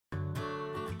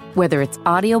Whether it's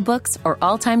audiobooks or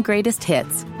all-time greatest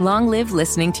hits, long live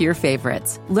listening to your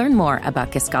favorites. Learn more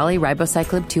about Kisqali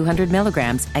Ribociclib 200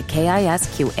 milligrams at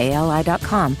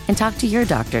KISQALI.com and talk to your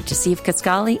doctor to see if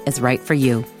Kisqali is right for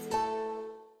you.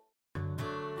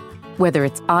 Whether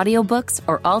it's audiobooks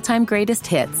or all-time greatest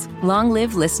hits, long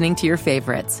live listening to your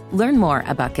favorites. Learn more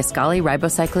about Kisqali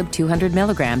Ribociclib 200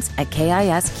 milligrams at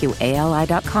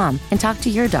KISQALI.com and talk to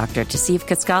your doctor to see if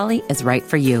Kisqali is right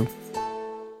for you.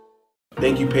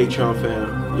 Thank you, Patreon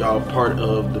fam. Y'all part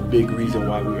of the big reason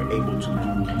why we are able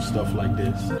to do stuff like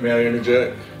this. May I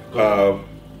interject?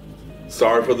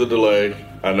 Sorry for the delay.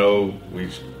 I know we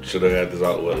should have had this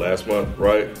out last month,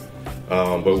 right?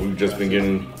 But we've just been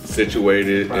getting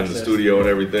situated in the studio and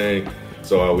everything.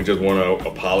 So we just want to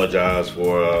apologize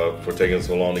for taking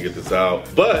so long to get this out.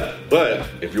 But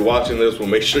if you're watching this, well,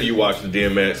 make sure you watch the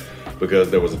DMX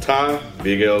because there was a tie.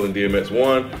 Big L and DMX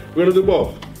won. We're gonna do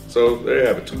both. So there you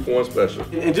have it, 2-for-1 special.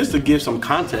 And just to give some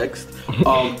context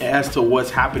as to what's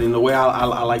happening, the way I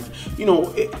like,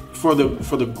 for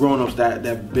the grown-ups that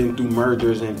have been through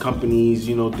mergers and companies,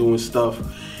 doing stuff,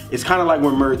 it's kind of like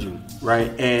we're merging,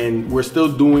 right? And we're still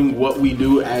doing what we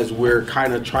do as we're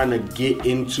kind of trying to get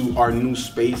into our new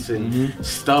space and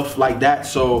stuff like that.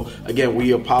 So again,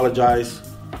 we apologize.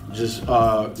 Just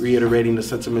reiterating the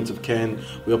sentiments of Ken.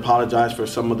 We apologize for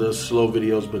some of the slow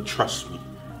videos, but trust me.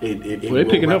 They're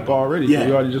picking up already. Yeah, so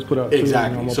we already just put out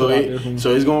exactly. So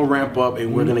it's going to ramp up,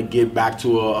 and we're going to get back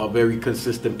to a very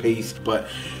consistent pace. But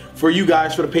for you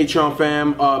guys, for the Patreon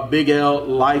fam, Big L,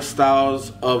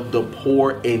 Lifestyles of the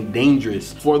Poor and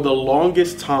Dangerous. For the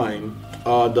longest time,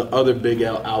 the other Big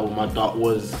L album I thought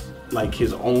was like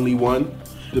his only one.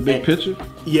 The Big Picture?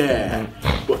 Yeah.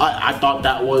 I thought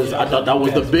that was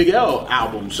the Big L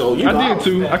album. So I did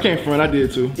too. I can't front. I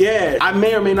did too. Yeah. I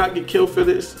may or may not get killed for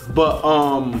this, but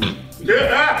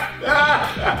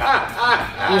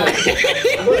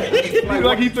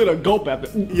like he took a gulp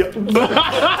after. Yep.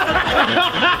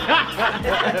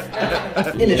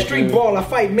 In the street ball, I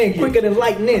fight men quicker than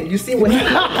lightning. You see what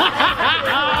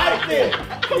happened?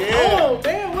 Come on,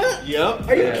 man. What? Yep.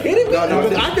 Are you kidding me?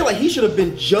 No, I feel like he should have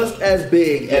been just as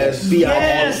big as B.I.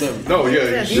 all of them. No,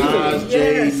 yeah. Nas,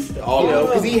 Jay, all of them.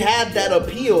 Because he had that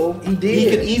appeal. He did. He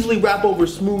could easily rap over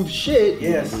smooth shit.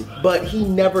 Yes. But he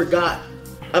never got...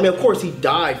 I mean, of course, he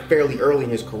died fairly early in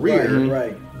his career.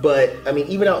 Right. But, I mean,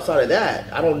 even outside of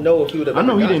that, I don't know if he would have... I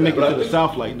know he didn't make it to the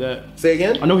South like that. Say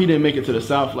again? I know he didn't make it to the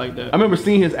South like that. I remember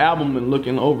seeing his album and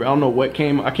looking over. I don't know what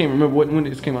came... I can't remember when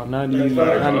this came out.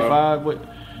 95? What?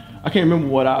 I can't remember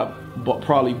what I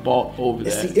probably bought over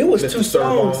that. See, it was two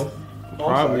songs.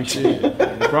 Probably shit.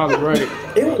 Probably right.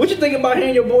 What you think about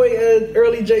hearing your boy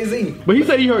early Jay-Z? But he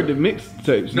said he heard the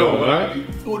mixtapes. No, right?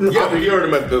 Yeah, he heard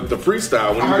him at the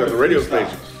freestyle when he was at the radio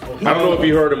station. I don't know if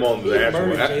he heard him on the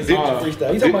actual. Jay-Z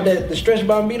freestyle. You talking about that the Stretch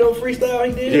Bombito freestyle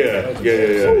he did?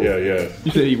 Yeah.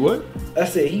 You said he what? I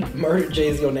said he murdered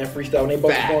Jay-Z on that freestyle when they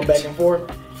both going back and forth.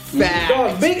 Fact.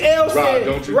 Dog, Big L said,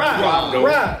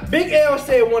 Big L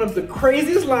said one of the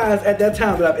craziest lines at that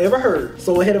time that I've ever heard.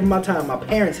 So ahead of my time, my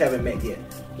parents haven't met yet.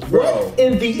 Bro.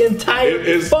 In the entire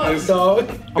dog.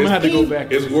 I'm gonna have to go back.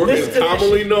 It's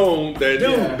commonly known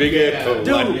that Big L.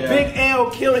 Big L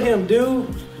killed him,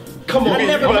 dude. Come on,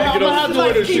 I'm not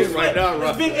doing this shit right now,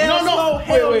 right? Big L,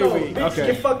 hell no. Wait. Bitch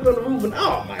get fucked on the roof and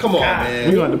oh my Come on, God. man.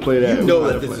 We're gonna have to play that. You know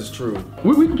that this is true.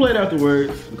 We can play it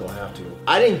afterwards. We're gonna have to.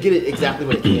 I didn't get it exactly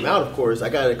when it came out, of course. I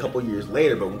got it a couple years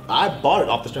later, but I bought it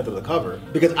off the strength of the cover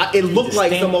because it looked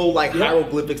like some old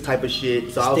hieroglyphics type of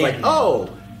shit. So I was like, oh,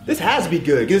 this has to be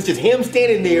good because it's just him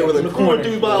standing there with a cool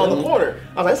dude on the corner.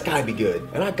 I was like, this gotta be good.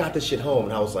 And I got this shit home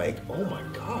and I was like, oh my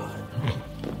God.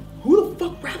 Who the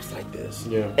fuck raps like this?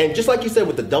 Yeah. And just like you said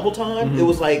with the double time, it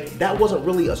was like that wasn't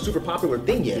really a super popular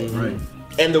thing yet. Right.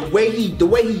 And the way he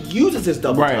uses his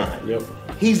double time,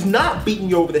 he's not beating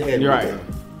you over the head with it.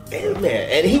 And man,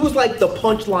 and he was like the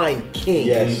punchline king.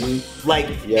 Yes. Like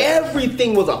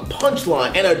everything was a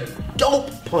punchline and a dope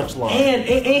punchline. And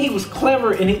he was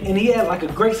clever and he had like a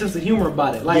great sense of humor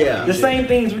about it. Like the same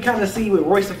things we kind of see with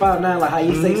Royce the 5'9", like how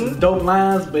he says some dope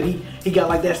lines, but he got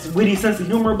like that witty sense of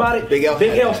humor about it. Big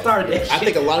L started that shit. I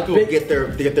think a lot of people get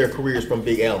their careers from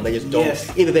Big L and they just don't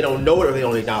either they don't know it or they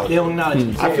don't acknowledge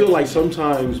it. I feel like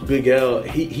sometimes Big L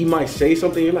he might say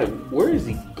something, you're like, where is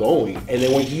he going? And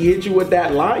then when he hits you with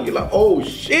that line, you're like, oh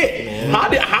shit, how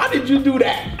did you do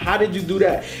that? How did you do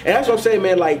that? And that's what I'm saying,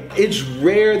 man. Like, it's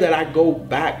rare that I go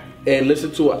back and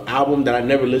listen to an album that I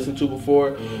never listened to before.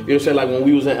 You know what I'm saying? Like when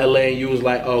we was in LA and you was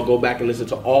like, oh, go back and listen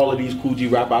to all of these Kool G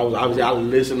rap albums. Obviously, I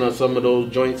listened to some of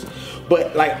those joints.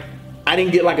 But like, I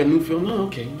didn't get like a new feeling. Oh,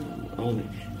 okay.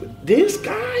 this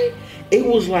guy, it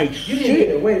was like you didn't get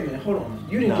it. Wait a minute, hold on.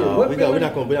 You didn't get it. What? We're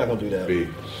not gonna do that. B.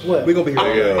 What? We're gonna be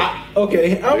here.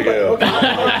 Okay. Big L.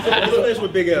 Let's finish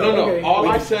with Big L. No. Okay. All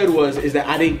I said is that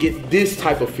I didn't get this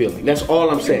type of feeling. That's all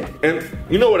I'm saying. And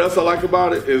you know what else I like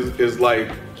about it is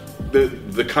like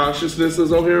the consciousness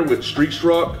is on here with Street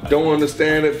Struck. Don't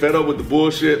understand it, fed up with the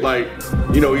bullshit. Like,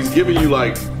 you know, he's giving you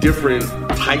like different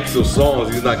types of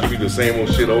songs. He's not giving you the same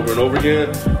old shit over and over again.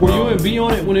 Were you and B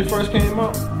on it when it first came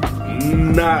out?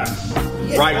 Not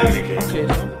right when it came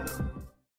out. Okay.